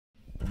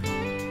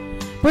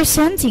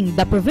Presenting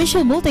the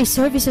Provincial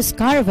Multi-Services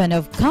Caravan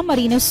of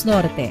Camarines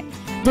Norte,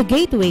 the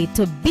gateway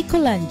to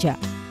Bicolandia.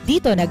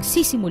 Dito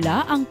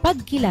nagsisimula ang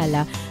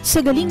pagkilala sa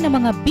galing ng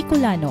mga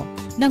Bicolano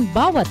ng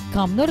bawat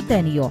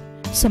Nortenyo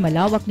sa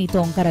malawak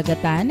nitong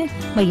karagatan,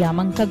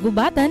 mayamang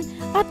kagubatan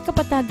at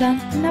kapatagang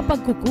na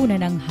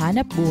pagkukunan ng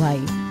hanap buhay.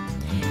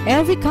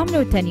 Every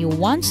Nortenyo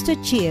wants to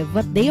achieve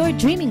what they are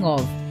dreaming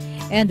of,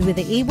 and with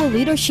the able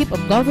leadership of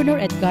Governor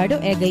Edgardo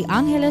Egay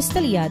Angeles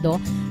Taliado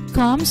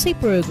comes a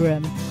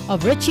program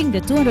of reaching the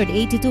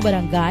 282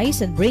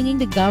 barangays and bringing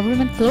the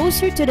government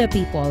closer to the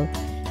people,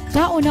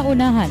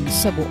 kauna-unahan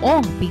sa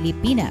buong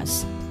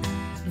Pilipinas.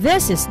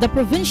 This is the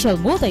Provincial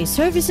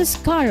Multi-Services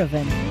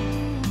Caravan.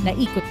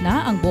 Naikot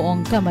na ang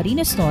buong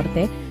Camarines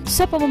Norte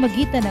sa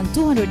pamamagitan ng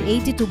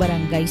 282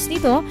 barangays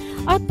nito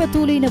at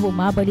patuloy na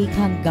bumabalik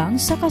hanggang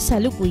sa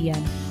kasalukuyan,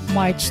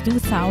 March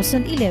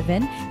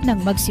 2011 nang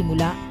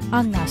magsimula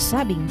ang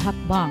nasabing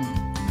hakbang.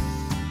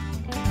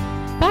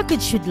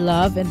 Packaged with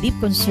love and deep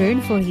concern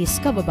for his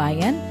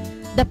kababayan,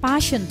 the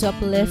passion to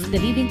uplift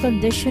the living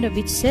condition of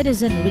its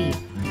citizenry,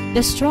 the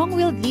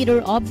strong-willed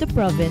leader of the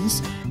province,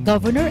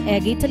 Governor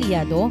Egay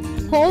Taliado,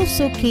 who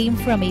also came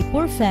from a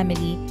poor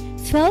family,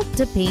 felt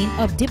the pain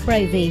of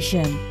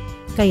deprivation.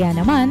 Kaya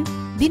naman,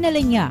 dinala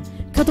niya,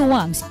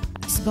 katuwang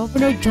si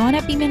Governor John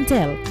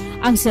Pimentel,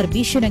 ang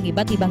serbisyo ng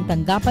iba't ibang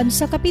tanggapan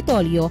sa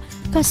Kapitolyo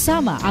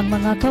kasama ang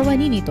mga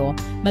kawani nito,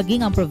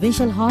 maging ang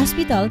provincial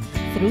hospital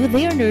through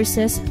their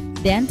nurses,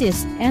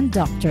 dentists, and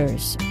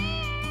doctors.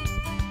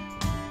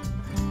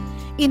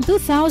 In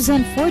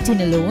 2014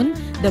 alone,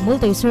 the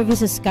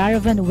Multi-Services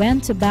Caravan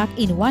went back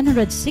in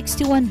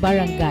 161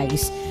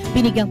 barangays,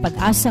 binigyang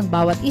pag-asang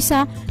bawat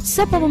isa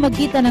sa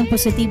pamamagitan ng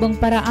positibong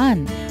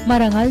paraan,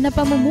 marangal na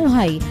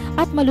pamumuhay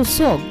at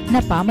malusog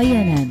na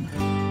pamayanan.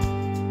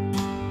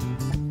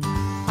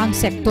 Ang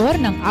sektor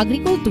ng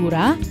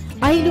agrikultura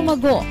ay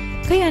lumago,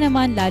 kaya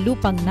naman lalo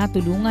pang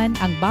natulungan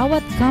ang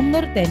bawat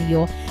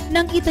Nortenyo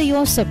nang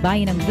itayo sa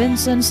bayan ng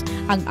Vincents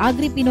ang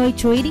Agri-Pinoy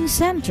Trading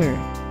Center.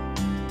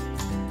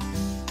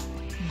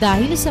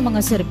 Dahil sa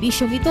mga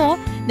serbisyong ito,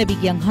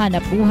 nabigyang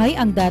hanap buhay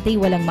ang dati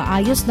walang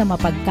maayos na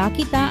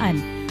mapagkakitaan.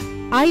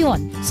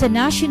 Ayon sa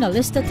National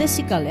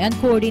Statistical and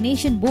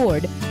Coordination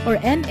Board or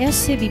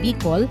NSCB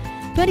Bicol,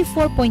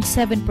 24.7%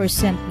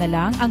 na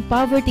lang ang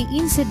poverty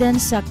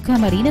incidence sa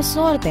Camarines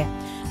Norte,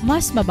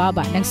 mas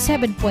mababa ng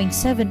 7.7%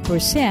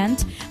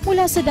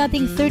 mula sa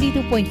dating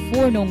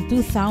 32.4 noong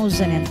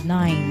 2009.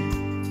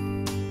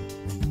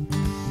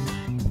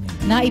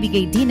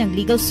 Naibigay din ng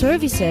legal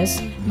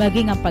services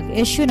maging ang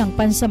pag-issue ng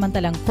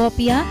pansamantalang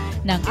kopya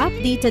ng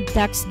updated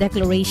tax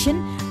declaration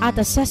at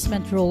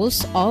assessment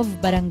rolls of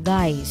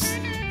barangays.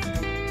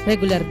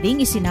 Regular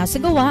ding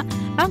isinasagawa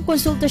ang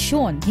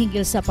konsultasyon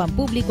hinggil sa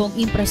pampublikong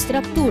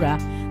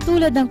infrastruktura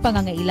tulad ng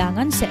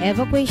pangangailangan sa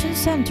evacuation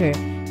center,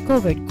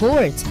 covered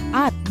courts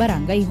at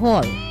barangay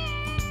hall.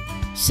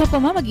 Sa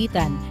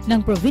pamamagitan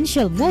ng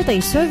Provincial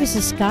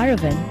Multi-Services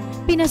Caravan,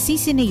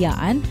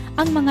 pinasisinayaan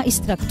ang mga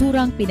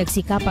istrukturang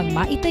pinagsikapang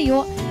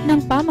maitayo ng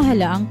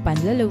pamahalaang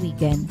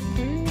panlalawigan.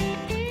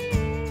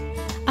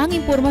 Ang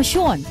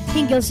impormasyon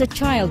hinggil sa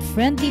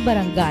child-friendly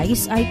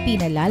barangays ay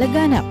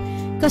pinalalaganap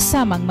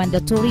kasamang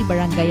mandatory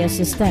barangay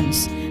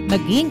assistance,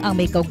 maging ang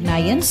may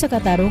kaugnayan sa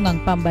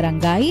katarungang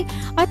pambarangay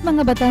at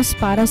mga batas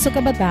para sa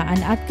kabataan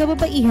at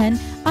kababaihan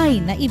ay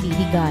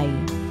naibibigay.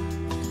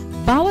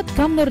 Bawat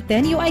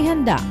Nortenyo ay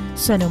handa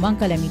sa anumang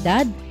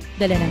kalamidad.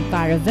 Dala ng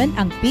caravan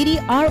ang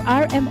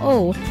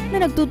PDRRMO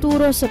na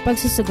nagtuturo sa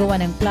pagsasagawa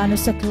ng plano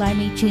sa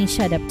climate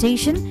change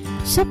adaptation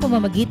sa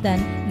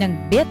pamamagitan ng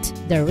Beat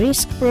the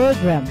Risk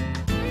Program.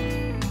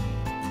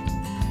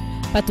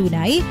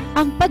 Patunay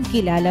ang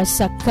pagkilala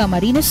sa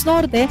Camarines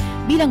Norte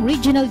bilang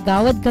Regional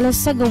Gawad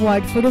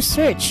Gawad for the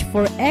Search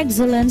for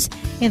Excellence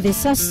in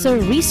Disaster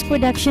Risk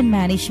Reduction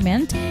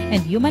Management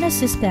and Human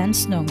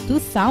Assistance noong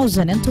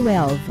 2012.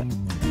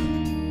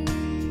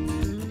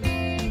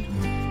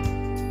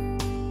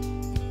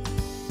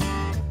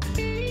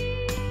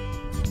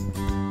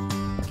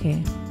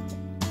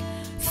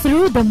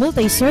 Through the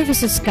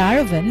Multi-Services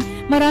Caravan,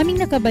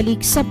 maraming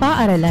nakabalik sa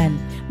paaralan,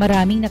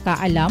 maraming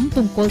nakaalam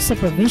tungkol sa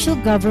Provincial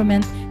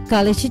Government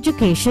College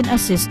Education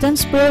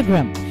Assistance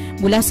Program.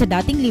 Mula sa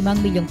dating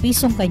 5 milyong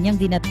pisong kanyang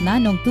dinatna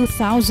noong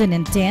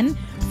 2010,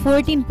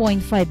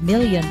 14.5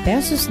 million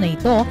pesos na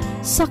ito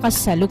sa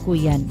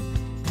kasalukuyan.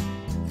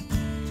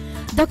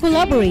 The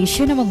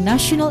collaboration among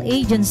national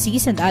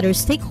agencies and other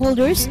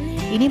stakeholders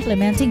in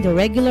implementing the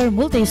regular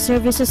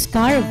Multi-Services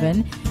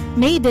Caravan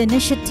made the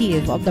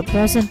initiative of the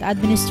present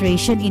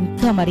administration in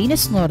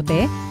Camarines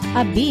Norte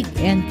a big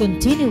and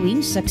continuing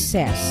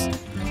success.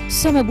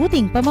 Sa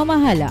mabuting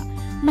pamamahala,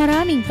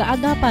 maraming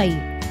kaagapay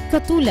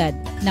katulad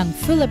ng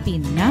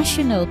Philippine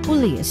National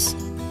Police,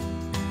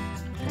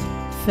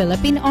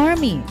 Philippine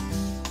Army,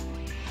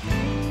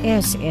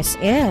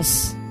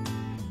 SSS,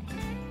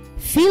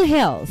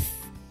 PhilHealth,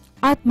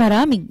 at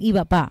maraming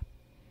iba pa.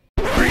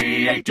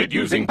 Created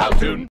using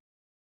Powtoon.